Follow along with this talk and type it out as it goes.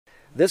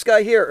This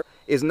guy here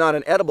is not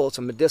an edible, it's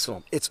a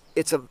medicinal.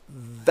 It's a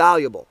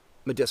valuable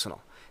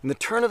medicinal. In the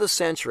turn of the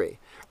century,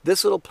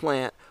 this little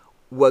plant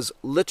was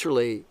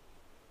literally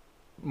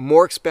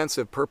more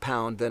expensive per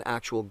pound than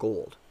actual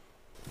gold.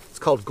 It's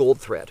called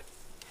Goldthread.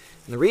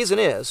 And the reason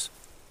is,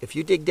 if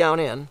you dig down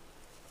in,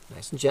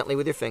 nice and gently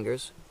with your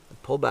fingers,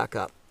 and pull back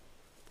up,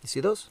 you see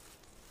those?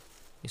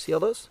 You see all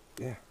those?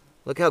 Yeah.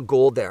 Look how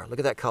gold there. Look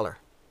at that color.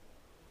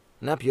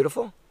 Isn't that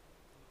beautiful?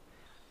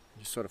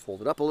 Just sort of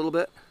fold it up a little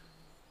bit.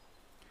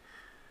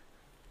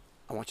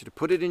 I want you to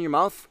put it in your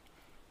mouth,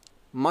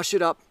 mush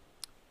it up,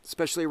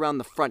 especially around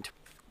the front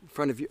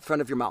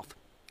of your mouth,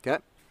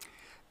 okay?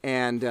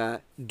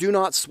 And do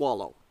not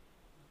swallow.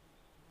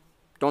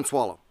 Don't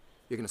swallow.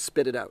 You're going to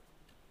spit it out.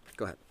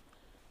 Go ahead.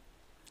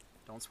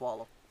 Don't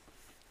swallow.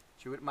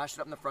 Chew it, mash it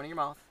up in the front of your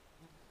mouth.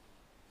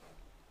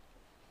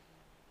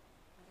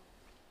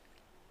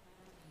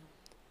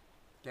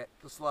 Get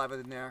the saliva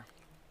in there.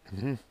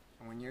 Mm-hmm.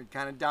 And when you're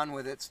kind of done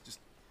with it, just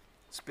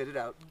spit it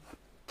out.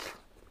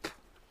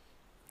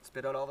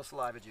 Spit out all the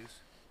saliva juice.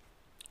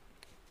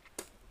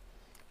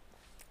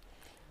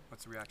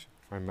 What's the reaction?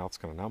 My mouth's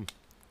gone numb.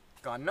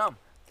 Gone numb.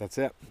 That's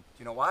it. Do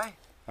you know why?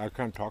 I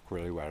can't talk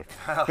really well.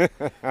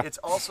 It's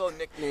also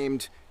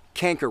nicknamed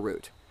canker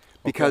root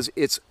because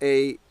it's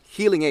a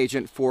healing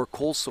agent for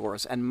cold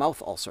sores and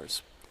mouth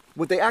ulcers.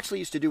 What they actually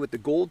used to do with the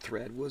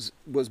Goldthread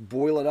was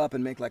boil it up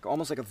and make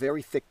almost like a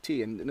very thick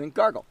tea and then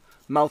gargle.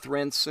 Mouth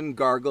rinse and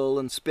gargle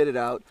and spit it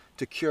out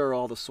to cure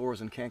all the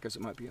sores and cankers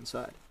that might be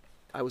inside.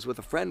 I was with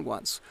a friend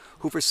once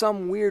who for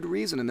some weird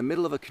reason in the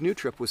middle of a canoe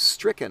trip was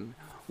stricken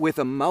with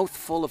a mouth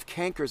full of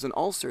cankers and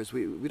ulcers.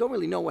 We don't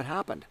really know what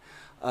happened.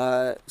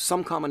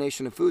 Some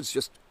combination of foods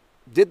just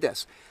did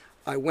this.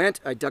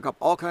 I dug up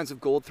all kinds of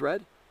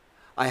Goldthread.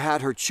 I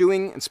had her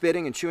chewing and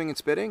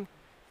spitting,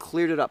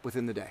 cleared it up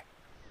within the day.